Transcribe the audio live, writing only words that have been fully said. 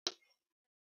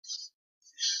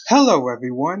Hello,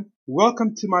 everyone.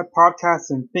 Welcome to my podcast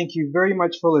and thank you very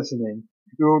much for listening.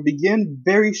 We will begin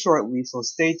very shortly, so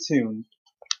stay tuned.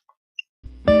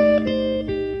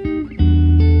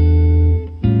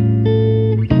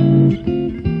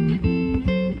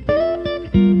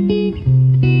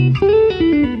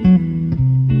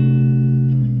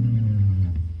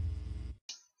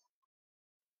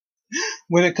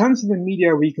 When it comes to the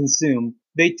media we consume,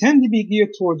 they tend to be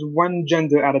geared towards one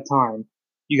gender at a time.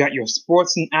 You got your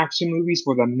sports and action movies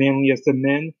for the manliest of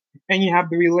men, and you have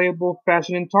the relatable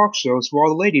fashion and talk shows for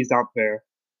all the ladies out there.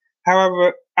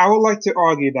 However, I would like to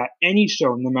argue that any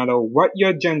show, no matter what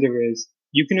your gender is,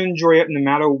 you can enjoy it no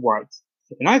matter what.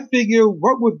 And I figure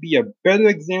what would be a better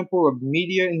example of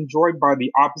media enjoyed by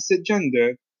the opposite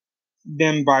gender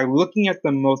than by looking at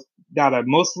a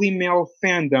mostly male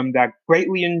fandom that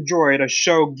greatly enjoyed a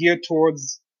show geared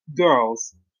towards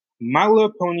girls. My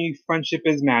Little Pony Friendship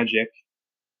is Magic.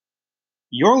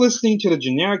 You're listening to the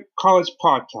Generic College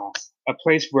Podcast, a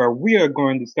place where we are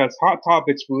going to discuss hot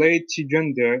topics related to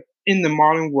gender in the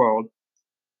modern world.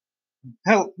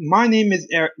 Hell, my name is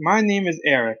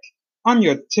Eric. I'm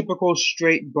your typical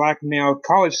straight black male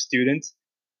college student,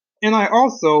 and I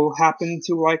also happen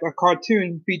to like a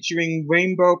cartoon featuring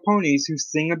rainbow ponies who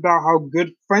sing about how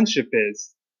good friendship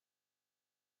is.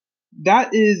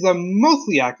 That is a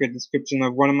mostly accurate description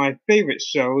of one of my favorite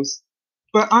shows,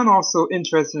 but I'm also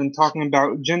interested in talking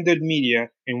about gendered media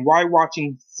and why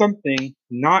watching something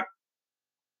not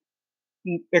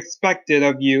expected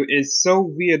of you is so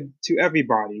weird to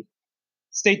everybody.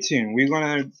 Stay tuned, we're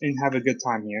gonna have a good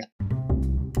time here.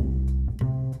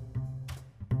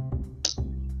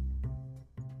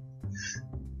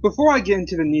 Before I get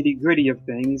into the nitty gritty of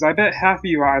things, I bet half of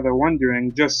you are either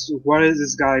wondering just what is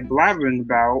this guy blabbering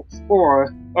about,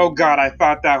 or, oh god, I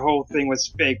thought that whole thing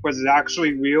was fake, was it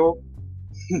actually real?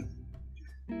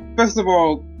 First of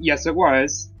all, yes it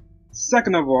was.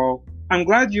 Second of all, I'm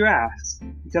glad you asked,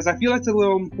 because I feel it's a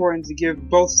little important to give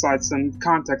both sides some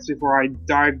context before I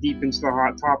dive deep into the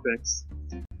hot topics.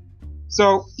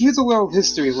 So, here's a little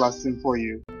history lesson for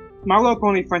you. My Little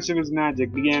Pony Friendship is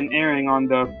Magic began airing on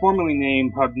the formerly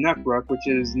named Hub Network, which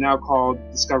is now called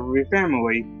Discovery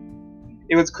Family.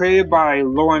 It was created by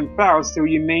Lauren Faust, who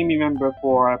you may remember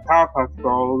for Powerpuff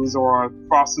Girls or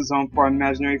Foster's Home for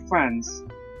Imaginary Friends.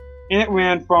 And it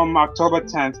ran from October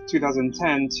 10th,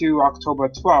 2010 to October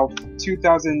 12th,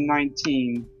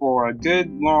 2019 for a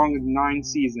good long 9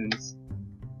 seasons.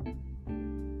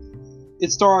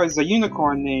 It stars a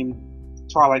unicorn named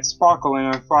Twilight Sparkle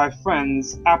and her 5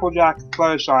 friends, Applejack,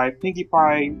 Fluttershy, Pinkie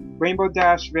Pie, Rainbow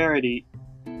Dash, Rarity,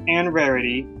 and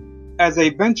Rarity, as they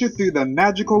venture through the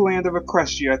magical land of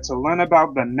Equestria to learn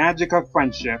about the magic of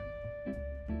friendship.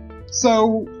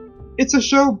 So, it's a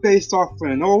show based off of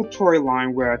an old toy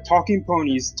line where talking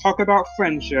ponies talk about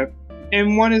friendship,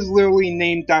 and one is literally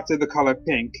named after the color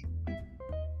pink.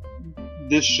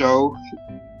 This show,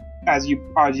 as you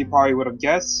probably would have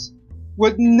guessed,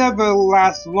 would never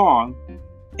last long,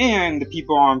 and the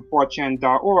people on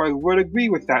 4chan.org would agree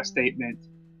with that statement.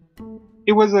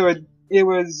 It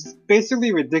was basically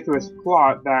a ridiculous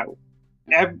plot that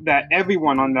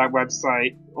everyone on that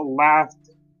website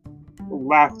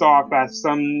laughed off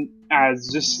as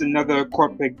just another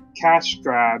corporate cash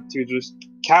grab to just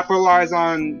capitalize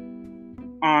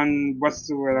on what's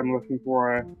the word I'm looking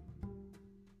for?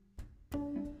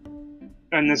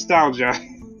 Nostalgia.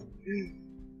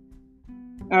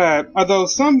 Although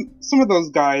some of those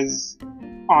guys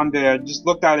on there just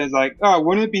looked at it as like, oh,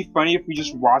 wouldn't it be funny if we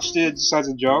just watched it just as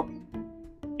a joke?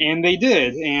 And they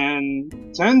did,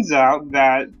 and turns out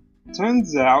that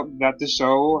the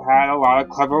show had a lot of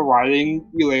clever writing,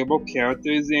 relatable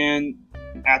characters, and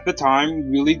at the time,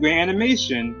 really great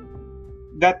animation.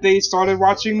 That they started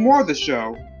watching more of the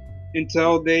show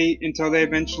until they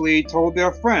eventually told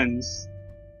their friends.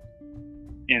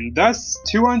 And thus,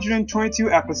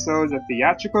 222 episodes, a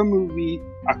theatrical movie,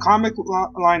 a comic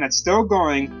line that's still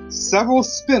going, several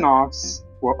spin-offs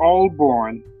were all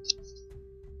born.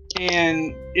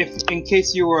 And if, in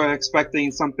case you were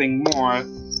expecting something more,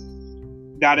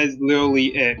 that is literally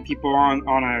it. People on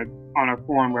a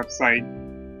forum website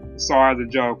saw it as a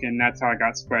joke, and that's how it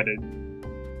got spreaded.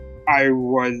 I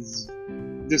was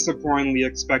disappointingly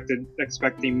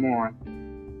expecting more.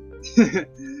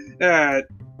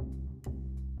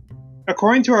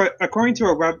 According to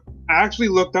a web, I actually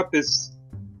looked up this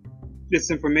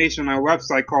information on a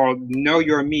website called Know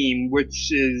Your Meme,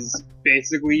 which is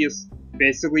basically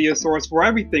a source for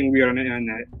everything weird on the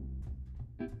internet.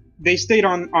 They state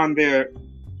on their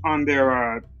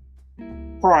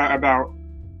part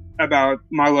about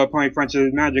My Little Pony Friendship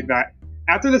is Magic that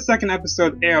after the second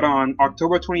episode aired on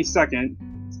October 22nd,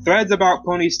 Threads about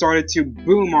Pony started to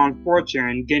boom on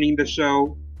 4chan, gaining the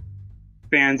show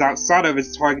fans outside of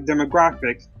its target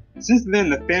demographic. Since then,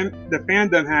 the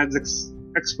fandom has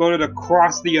exploded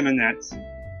across the internet.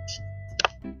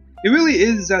 It really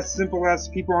is as simple as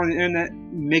people on the internet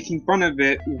making fun of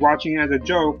it, watching it as a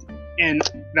joke, and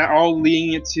that all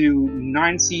leading it to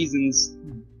 9 seasons,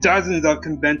 dozens of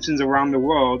conventions around the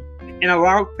world, and a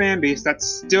loud fanbase that's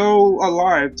still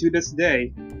alive to this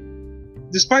day.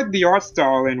 Despite the art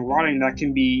style and writing that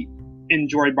can be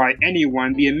enjoyed by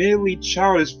anyone, the admittedly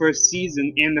childish first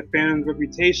season and the fandom's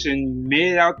reputation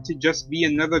made it out to just be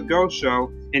another girl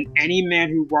show, and any man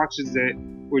who watches it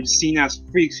were seen as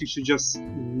freaks who should just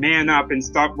man up and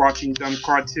stop watching dumb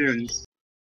cartoons.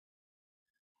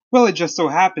 Well, it just so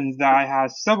happens that I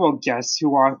have several guests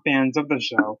who are fans of the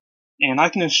show, and I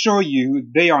can assure you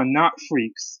they are not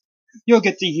freaks. You'll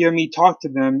get to hear me talk to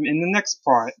them in the next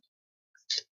part.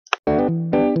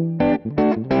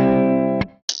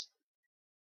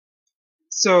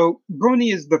 So,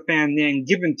 Brony is the fan name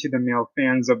given to the male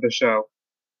fans of the show.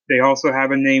 They also have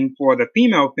a name for the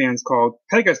female fans called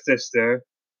Pegasister,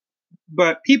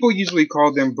 but people usually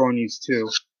call them Bronies too.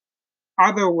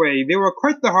 Either way, they were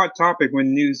quite the hot topic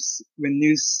when news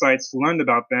sites learned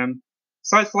about them.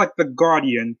 Sites like The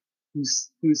Guardian,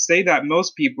 who say that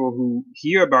most people who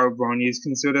hear about Bronies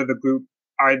consider the group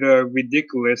either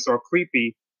ridiculous or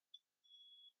creepy.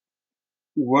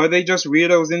 Were they just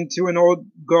weirdos into an old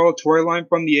girl toy line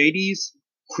from the 80s?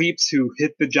 Creeps who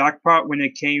hit the jackpot when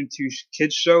it came to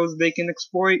kids shows they can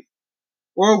exploit?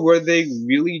 Or were they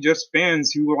really just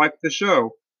fans who liked the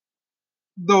show?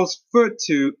 Those first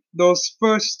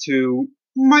two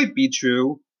might be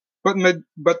true, but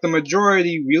the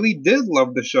majority really did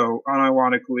love the show,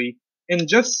 unironically, and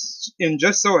just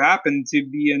so happened to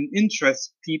be an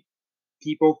interest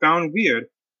people found weird.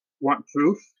 Want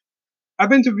proof?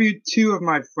 I've interviewed 2 of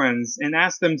my friends and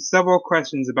asked them several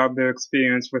questions about their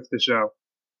experience with the show,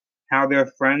 how their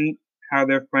friends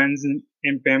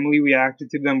and family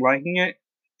reacted to them liking it,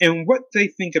 and what they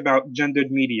think about gendered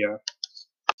media.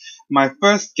 My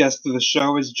first guest of the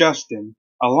show is Justin,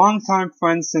 a longtime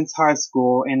friend since high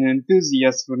school and an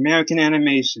enthusiast of American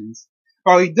animations.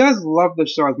 While he does love the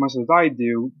show as much as I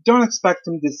do, don't expect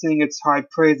him to sing its high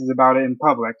praises about it in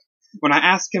public. When I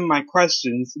ask him my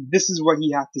questions, this is what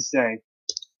he had to say.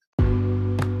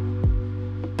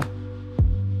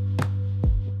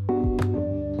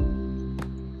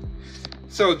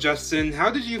 So, Justin, how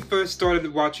did you first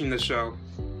started watching the show?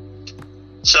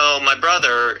 So, my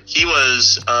brother, he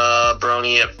was a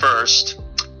brony at first,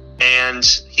 and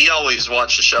he always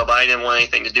watched the show, but I didn't want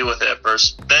anything to do with it at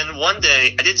first. Then one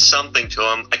day, I did something to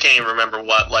him. I can't even remember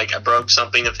what, like I broke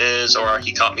something of his, or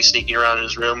he caught me sneaking around in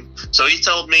his room. So he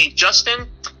told me, Justin,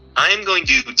 I am going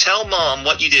to tell Mom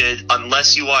what you did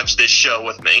unless you watch this show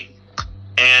with me.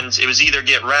 And it was either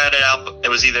get ratted out, it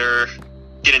was either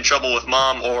get in trouble with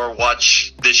Mom, or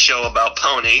watch this show about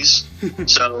ponies.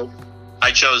 So I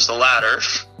chose the latter.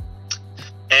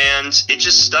 And it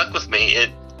just stuck with me. It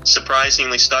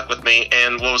surprisingly stuck with me.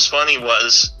 And what was funny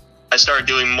was I started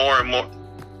doing more and more.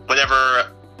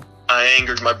 Whenever I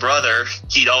angered my brother,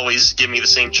 he'd always give me the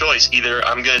same choice. Either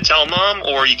I'm going to tell Mom,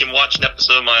 or you can watch an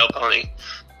episode of My Little Pony.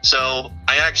 So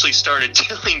I actually started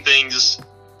doing things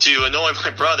to annoy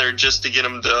my brother just to get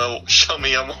him to show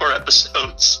me more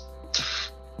episodes.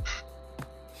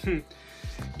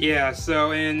 Yeah,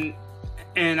 so, and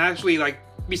actually, like,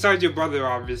 besides your brother,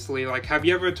 obviously, like, have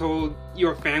you ever told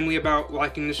your family about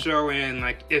liking the show, and,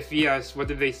 like, if yes, what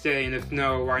did they say, and if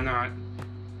no, why not?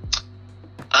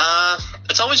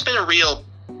 It's always been a real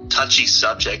touchy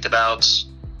subject about,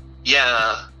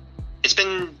 it's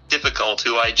been difficult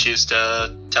who I choose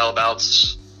to tell about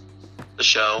the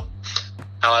show,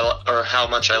 how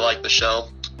much I like the show.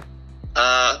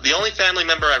 The only family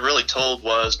member I really told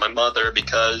was my mother,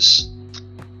 because,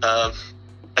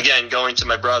 again, going to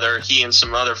my brother, he and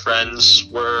some other friends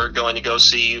were going to go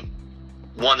see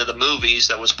one of the movies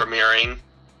that was premiering,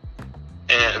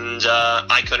 and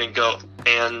I couldn't go,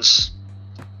 and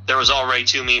there was already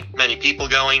too many people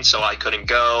going, so I couldn't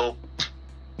go,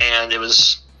 and it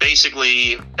was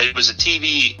basically, it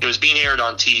was being aired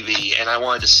on TV, and I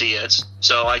wanted to see it,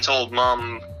 so I told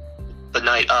Mom the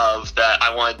night of that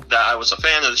I was a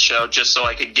fan of the show, just so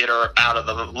I could get her out of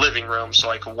the living room so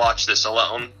I could watch this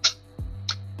alone.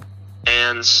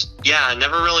 And yeah, I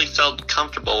never really felt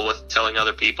comfortable with telling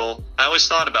other people. I always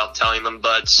thought about telling them,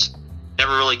 but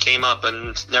never really came up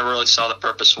and never really saw the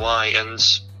purpose why, and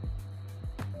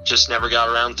just never got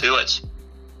around to it.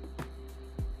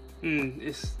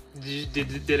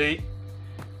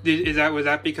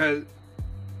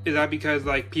 Was that because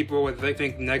like people would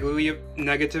think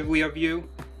negatively of you?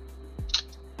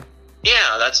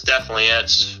 Yeah, that's definitely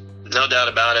it. No doubt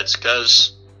about it,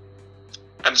 because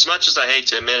as much as I hate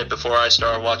to admit it, before I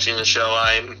started watching the show,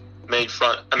 I made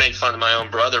fun of my own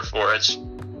brother for it.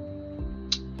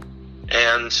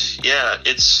 And yeah,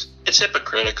 it's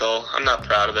hypocritical. I'm not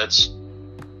proud of it.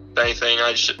 If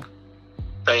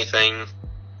anything,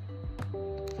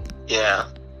 yeah.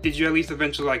 Did you at least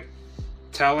eventually, like,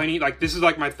 tell any, like, this is,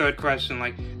 like, my third question,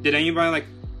 like, did anybody, like,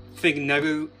 think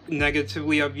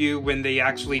negatively of you when they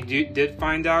actually did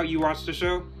find out you watched the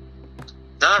show?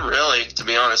 Not really, to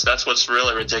be honest. That's what's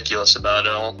really ridiculous about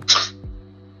it all.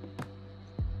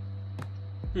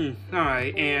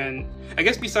 Alright, and I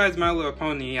guess besides My Little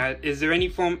Pony, is there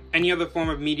any other form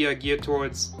of media geared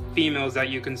towards females that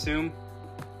you consume?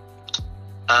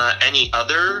 Any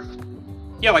other?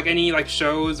 Yeah, like any, like,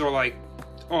 shows or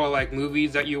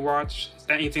movies that you watch?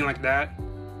 Anything like that?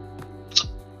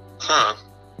 Huh.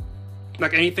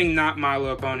 Like anything not My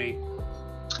Little Pony?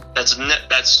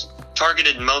 That's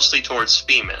targeted mostly towards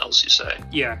females, you say?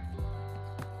 Yeah.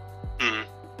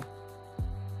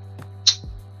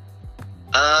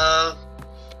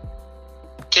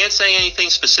 Can't say anything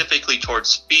specifically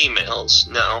towards females,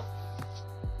 no.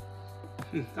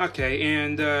 Okay,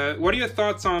 and what are your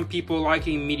thoughts on people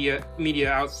liking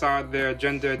media outside their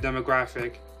gender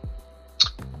demographic?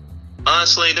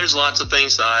 Honestly, there's lots of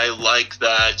things that I like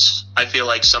that I feel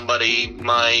like somebody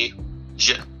my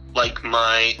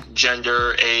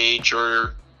gender, age,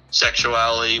 or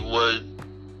sexuality would...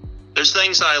 There's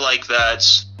things I like that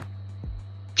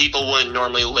people wouldn't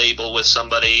normally label with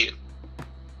somebody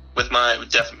with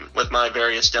my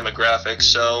various demographics.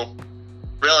 So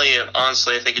really,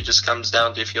 honestly, I think it just comes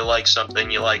down to if you like something,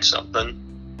 you like something.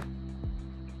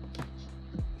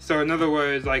 So in other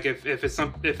words, like if it's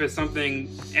something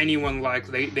anyone likes,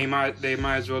 they might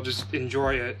as well just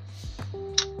enjoy it.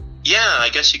 Yeah, I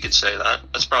guess you could say that.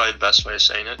 That's probably the best way of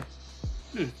saying it.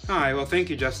 Alright, well, thank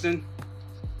you, Justin.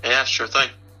 Yeah, sure thing.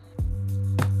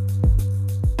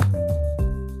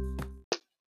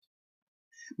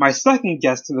 My second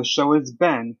guest to the show is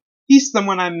Ben. He's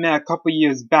someone I met a couple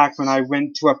years back when I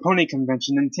went to a pony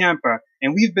convention in Tampa,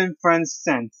 and we've been friends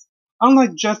since.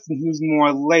 Unlike Justin, who's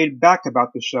more laid back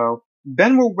about the show,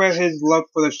 Ben will wear his love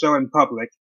for the show in public,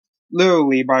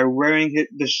 literally by wearing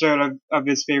the shirt of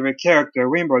his favorite character,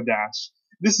 Rainbow Dash.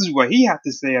 This is what he had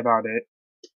to say about it.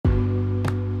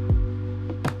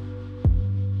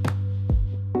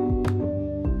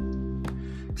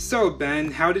 So, Ben,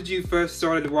 how did you first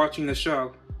started watching the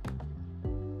show?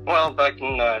 Well, back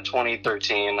in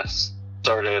 2013, I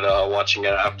started watching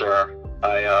it after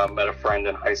I met a friend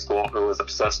in high school who was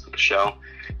obsessed with the show.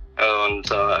 And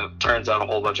it turns out a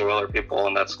whole bunch of other people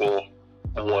in that school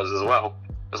was as well.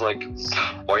 It was like,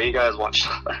 why are you guys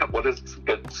watching that? What is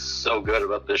so good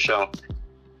about this show?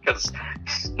 Because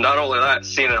not only that,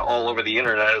 seeing it all over the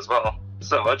internet as well.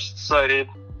 So I just decided,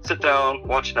 sit down,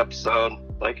 watch an episode,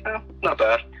 like, not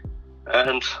bad.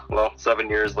 And, well, 7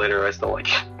 years later, I still like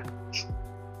it.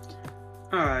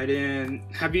 Alright, and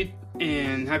have you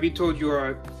told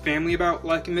your family about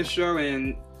liking this show?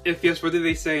 And if yes, what did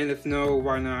they say? And if no,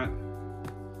 why not?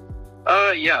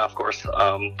 Yeah, of course.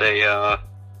 They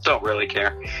don't really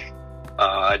care.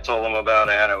 I told them about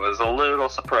it, and it was a little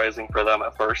surprising for them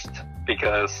at first,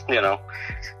 because, you know,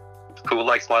 who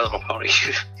likes My Little Pony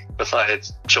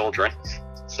besides children?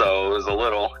 So it was a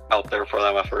little out there for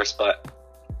them at first, but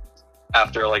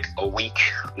after like a week,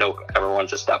 everyone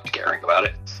just stopped caring about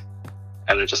it.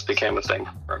 And it just became a thing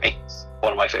for me.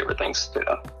 One of my favorite things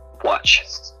to watch.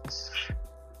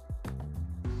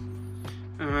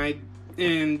 Alright,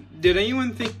 and did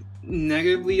anyone think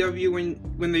negatively of you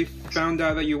when they found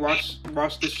out that you watched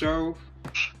the show?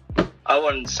 I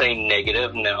wouldn't say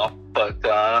negative, no. But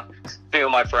a few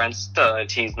of my friends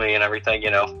teased me and everything,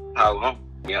 how,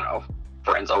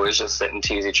 friends always just sit and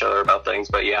tease each other about things.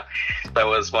 But yeah, that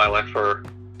was my life for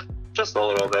just a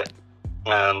little bit.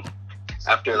 And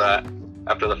after that,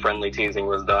 after the friendly teasing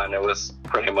was done, it was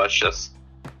pretty much just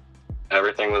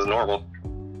everything was normal.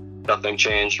 Nothing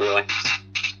changed, really.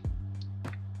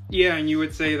 Yeah, and you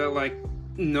would say that, like,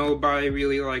 nobody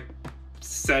really, like,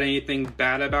 said anything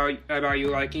bad about you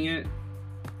liking it?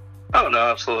 Oh, no,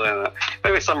 absolutely not.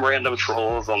 Maybe some random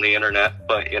trolls on the internet,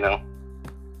 but,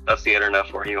 that's the internet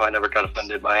for you. I never got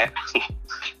offended by it.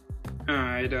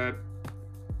 Alright,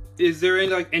 is there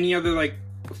any other,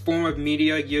 form of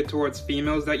media geared towards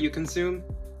females that you consume?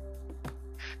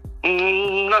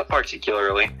 Not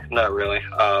particularly. Not really.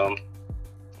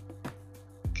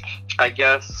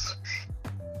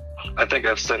 I think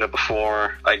I've said it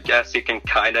before. I guess you can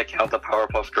kind of count the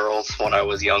Powerpuff Girls when I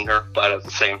was younger, but at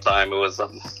the same time, it was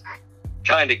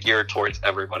kind of geared towards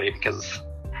everybody because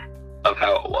of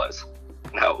how it was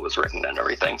and how it was written and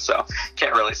everything. So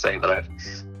can't really say that I've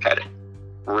kind of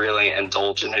really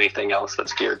indulged in anything else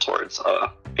that's geared towards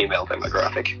a female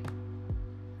demographic.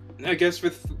 I guess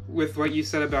with what you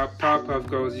said about Powerpuff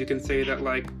Girls, you can say that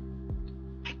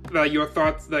that your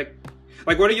thoughts like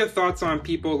what are your thoughts on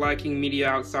people liking media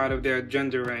outside of their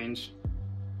gender range?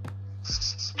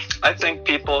 I think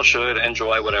people should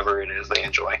enjoy whatever it is they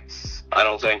enjoy.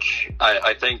 I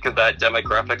think that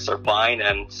demographics are fine,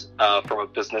 and from a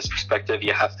business perspective,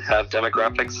 you have to have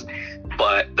demographics,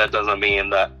 but that doesn't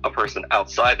mean that a person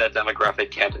outside that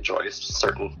demographic can't enjoy a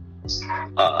certain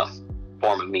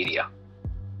form of media.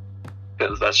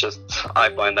 Because I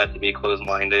find that to be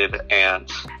closed-minded and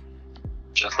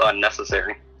just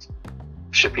unnecessary.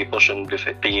 People shouldn't be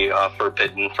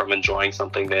forbidden from enjoying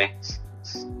something they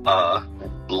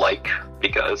like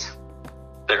because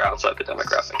they're outside the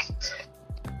demographic.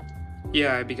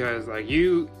 Yeah, because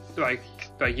you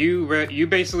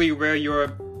basically wear your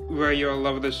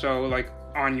love of the show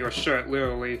on your shirt,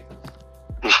 literally.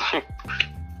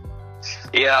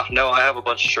 Yeah, no, I have a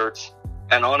bunch of shirts,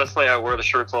 and honestly, I wear the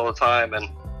shirts all the time, and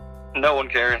no one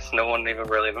cares.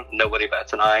 Nobody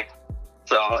bats an eye.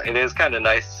 So it is kind of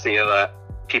nice to see that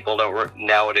people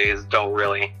nowadays don't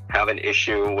really have an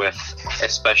issue with,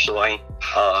 especially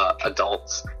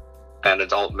adults and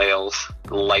adult males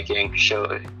liking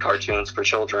cartoons for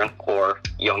children or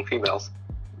young females.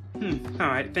 All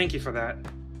right, thank you for that.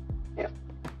 Yeah.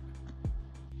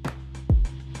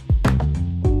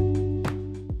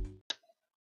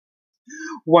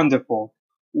 Wonderful.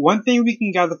 One thing we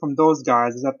can gather from those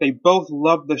guys is that they both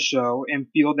love the show and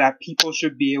feel that people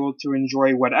should be able to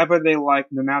enjoy whatever they like,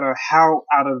 no matter how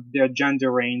out of their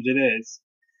gender range it is.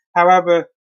 However,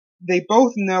 they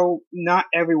both know not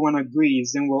everyone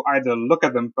agrees and will either look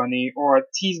at them funny or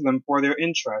tease them for their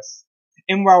interests.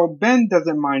 And while Ben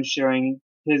doesn't mind sharing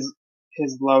his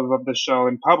love of the show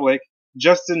in public,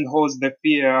 Justin holds the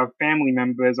fear of family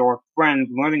members or friends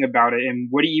learning about it and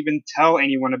would he even tell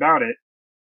anyone about it.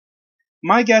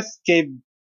 My guests gave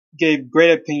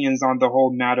great opinions on the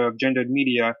whole matter of gendered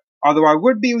media, although I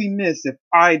would be remiss if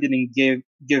I didn't give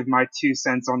my 2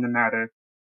 cents on the matter,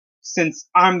 since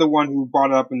I'm the one who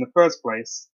brought it up in the first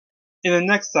place. In the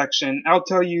next section, I'll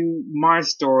tell you my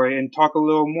story and talk a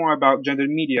little more about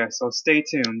gendered media, so stay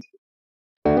tuned.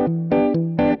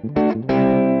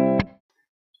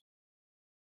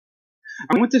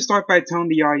 I want to start by telling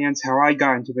the audience how I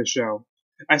got into the show.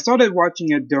 I started watching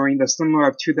it during the summer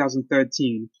of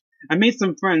 2013. I made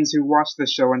some friends who watched the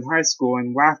show in high school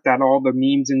and laughed at all the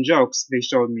memes and jokes they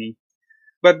showed me.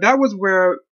 But that was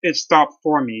where it stopped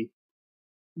for me.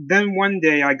 Then one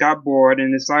day I got bored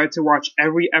and decided to watch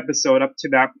every episode up to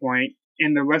that point,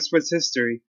 and the rest was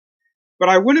history. But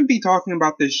I wouldn't be talking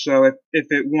about this show if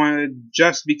it weren't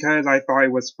just because I thought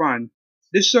it was fun.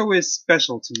 This show is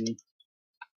special to me.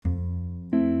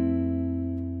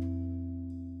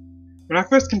 When I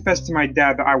first confessed to my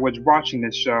dad that I was watching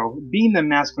this show, being the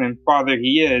masculine father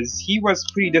he is, he was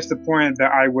pretty disappointed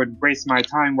that I would waste my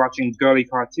time watching girly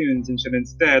cartoons and should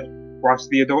instead watch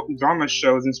the adult drama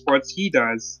shows and sports he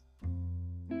does.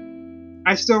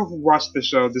 I still watched the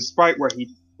show despite what he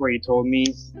told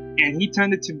me, and he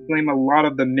tended to blame a lot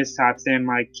of the mishaps and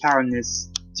my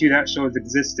callousness to that show's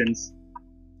existence.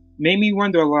 Made me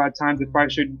wonder a lot of times if I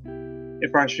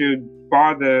should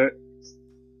bother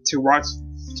to watch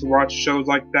shows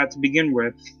like that to begin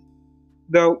with.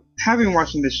 Though, having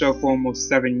watching the show for almost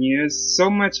 7 years, so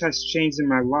much has changed in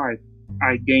my life.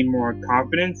 I gained more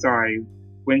confidence, I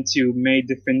went to many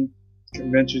different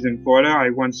conventions in Florida, I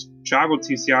once traveled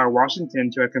to Seattle, Washington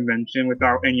to a convention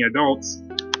without any adults,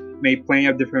 made plenty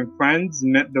of different friends,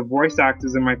 met the voice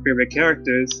actors of my favorite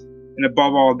characters, and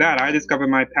above all that, I discovered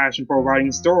my passion for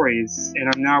writing stories, and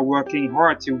I'm now working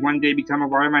hard to one day become a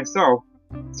writer myself.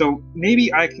 So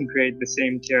maybe I can create the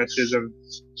same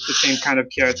kind of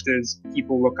characters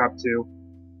people look up to.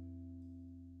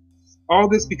 All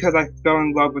this because I fell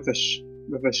in love with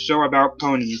a show about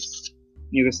ponies.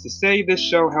 Needless to say, this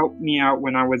show helped me out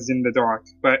when I was in the dark,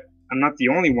 but I'm not the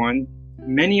only one.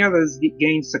 Many others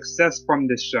gained success from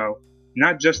this show,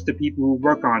 not just the people who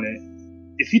work on it.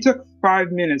 If you took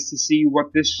 5 minutes to see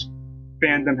what this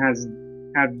fandom has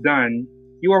done,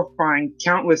 you will find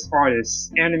countless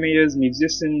artists, animators,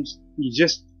 musicians,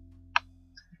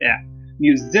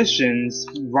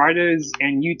 writers,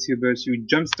 and YouTubers who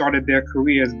jump-started their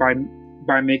careers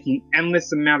by making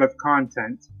endless amount of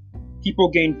content. People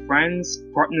gain friends,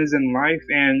 partners in life,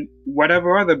 and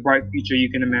whatever other bright future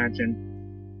you can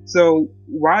imagine. So,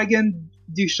 why again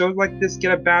do shows like this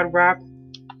get a bad rap?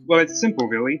 Well, it's simple,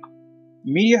 really.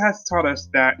 Media has taught us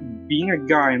that being a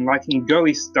guy and liking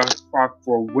girly stuff are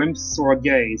for wimps or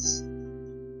gays.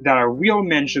 That a real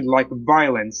man should like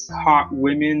violence, hot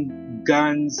women,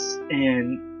 guns,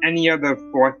 and any other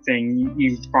fourth thing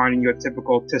you find in your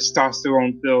typical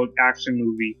testosterone-filled action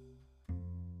movie.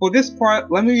 For this part,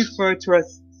 let me refer to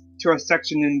a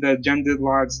section in the Gendered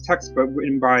Lives textbook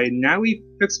written by Natalie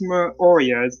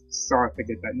Fitzmaurice, sorry if I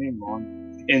get that name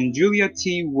wrong, and Julia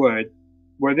T. Wood,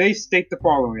 where they state the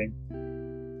following.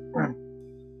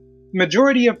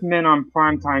 Majority of men on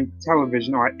primetime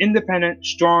television are independent,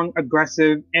 strong,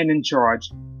 aggressive, and in charge.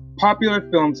 Popular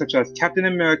films such as Captain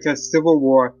America: Civil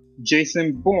War,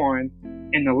 Jason Bourne,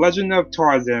 and The Legend of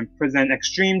Tarzan present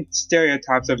extreme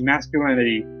stereotypes of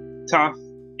masculinity: tough,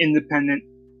 independent,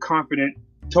 confident,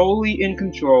 totally in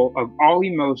control of all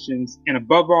emotions, and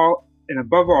above all,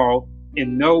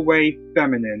 in no way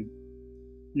feminine.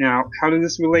 Now, how does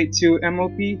this relate to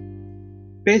MOP?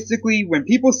 Basically, when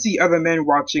people see other men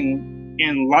watching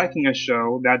and liking a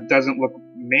show that doesn't look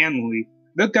manly,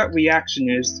 their gut reaction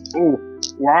is, "Oh,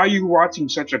 why are you watching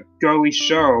such a girly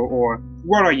show?" Or,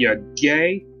 "What are you,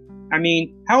 gay?" I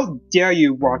mean, how dare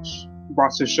you watch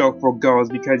a show for girls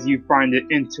because you find it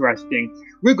interesting?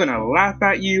 We're gonna laugh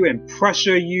at you and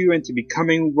pressure you into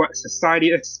becoming what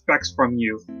society expects from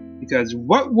you. Because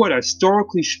what would a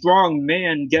historically strong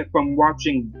man get from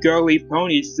watching girly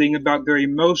ponies sing about their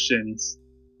emotions?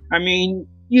 I mean,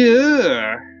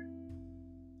 yeah.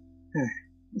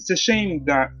 It's a shame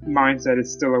that mindset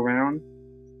is still around.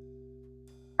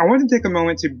 I want to take a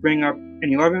moment to bring up an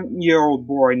 11-year-old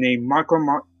boy named Michael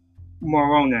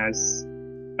Morones.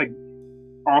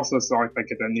 Also sorry if I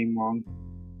get that name wrong.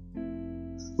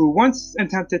 Who once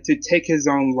attempted to take his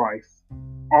own life.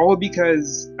 All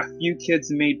because a few kids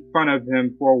made fun of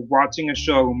him for watching a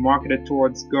show marketed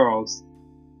towards girls.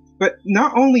 But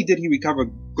not only did he recover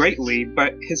greatly,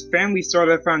 but his family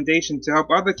started a foundation to help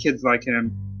other kids like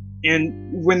him.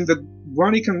 And when the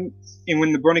Brony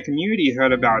community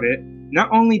heard about it, not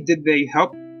only did they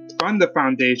help fund the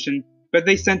foundation, but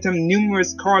they sent him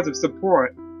numerous cards of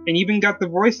support, and even got the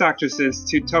voice actresses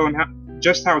to tell him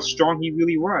just how strong he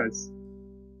really was.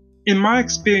 In my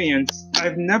experience,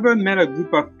 I've never met a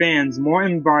group of fans more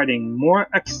inviting, more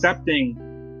accepting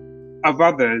of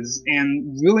others,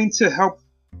 and willing to help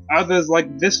others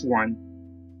like this one.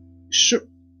 Sure,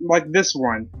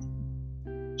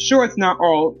 it's not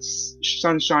all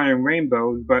sunshine and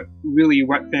rainbows, but really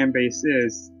what fanbase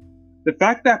is. The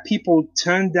fact that people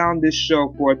turn down this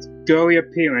show for its girly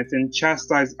appearance and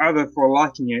chastise others for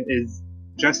liking it is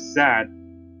just sad.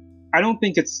 I don't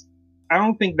think that's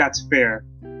fair.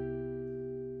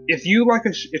 If you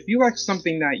like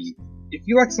something that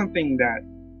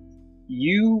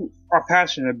you are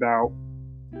passionate about,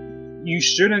 you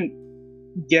shouldn't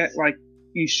get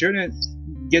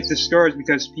discouraged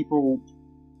because people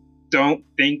don't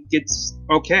think it's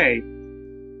okay.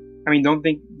 I mean,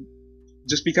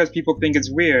 just because people think it's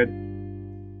weird.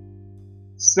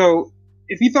 So,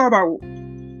 if you thought about,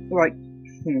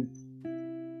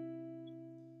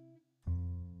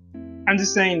 I'm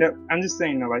just saying that,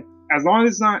 as long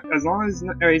as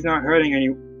he's not hurting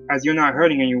as you're not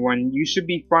hurting anyone, you should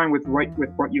be fine with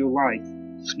what you like.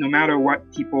 No matter what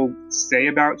people say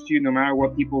about you, no matter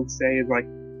what people say is like,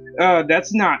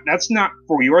 that's not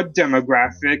for your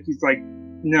demographic. He's like,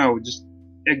 no, just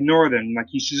ignore them.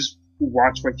 Like, you should just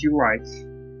watch what you like.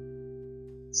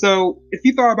 So, if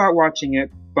you thought about watching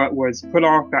it, but was put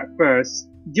off at first,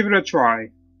 give it a try.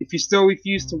 If you still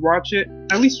refuse to watch it,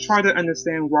 at least try to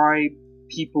understand why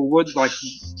people would like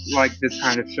this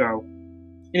kind of show.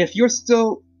 And if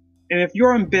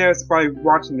you're embarrassed by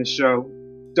watching the show,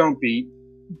 don't be.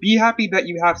 Be happy that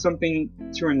you have something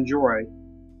to enjoy.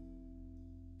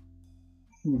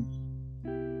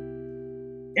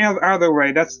 Either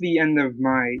way, that's the end of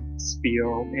my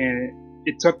spiel, and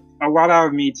it took a lot out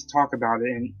of me to talk about it,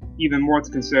 and even more to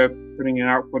consider putting it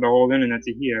out for the whole internet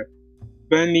to hear.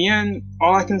 But in the end,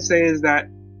 all I can say is that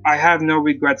I have no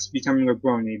regrets becoming a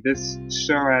brony. This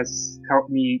show has helped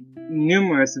me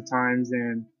numerous times,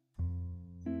 and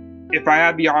if I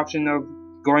had the option of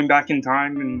going back in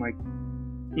time and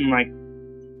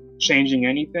changing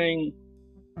anything,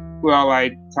 well,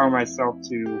 I tell myself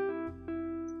to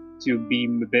be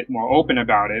a bit more open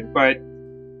about it, but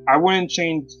I wouldn't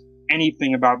change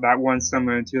anything about that one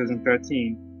summer in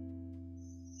 2013.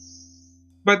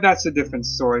 But that's a different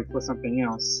story for something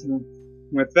else.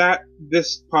 With that,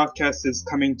 this podcast is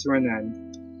coming to an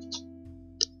end.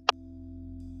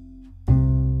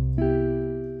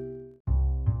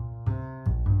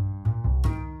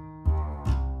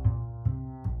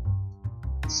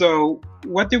 So,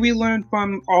 what did we learn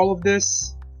from all of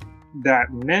this?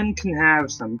 that men can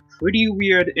have some pretty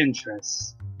weird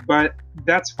interests, but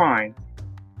that's fine.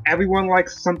 Everyone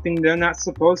likes something they're not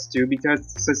supposed to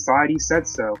because society said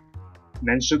so.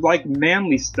 Men should like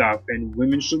manly stuff and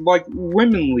women should like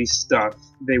womanly stuff,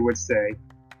 they would say.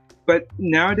 But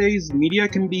nowadays, media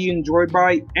can be enjoyed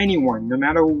by anyone, no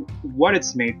matter what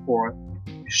it's made for.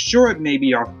 Sure, it may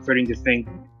be off-putting to think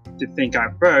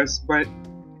at first, but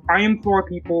I implore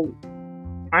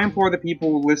the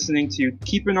people listening to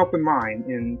keep an open mind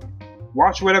and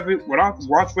watch whatever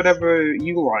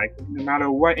you like, no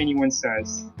matter what anyone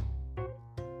says.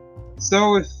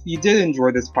 So if you did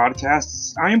enjoy this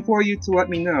podcast, I implore you to let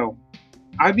me know.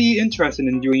 I'd be interested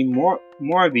in doing more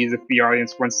of these if the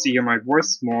audience wants to hear my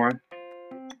voice more.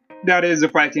 That is,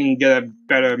 if I can get a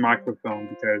better microphone,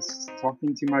 because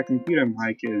talking to my computer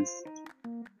mic is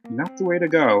not the way to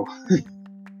go.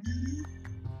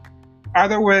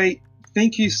 Either way,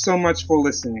 thank you so much for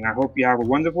listening. I hope you have a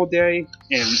wonderful day,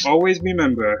 and always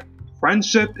remember,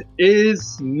 friendship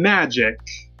is magic.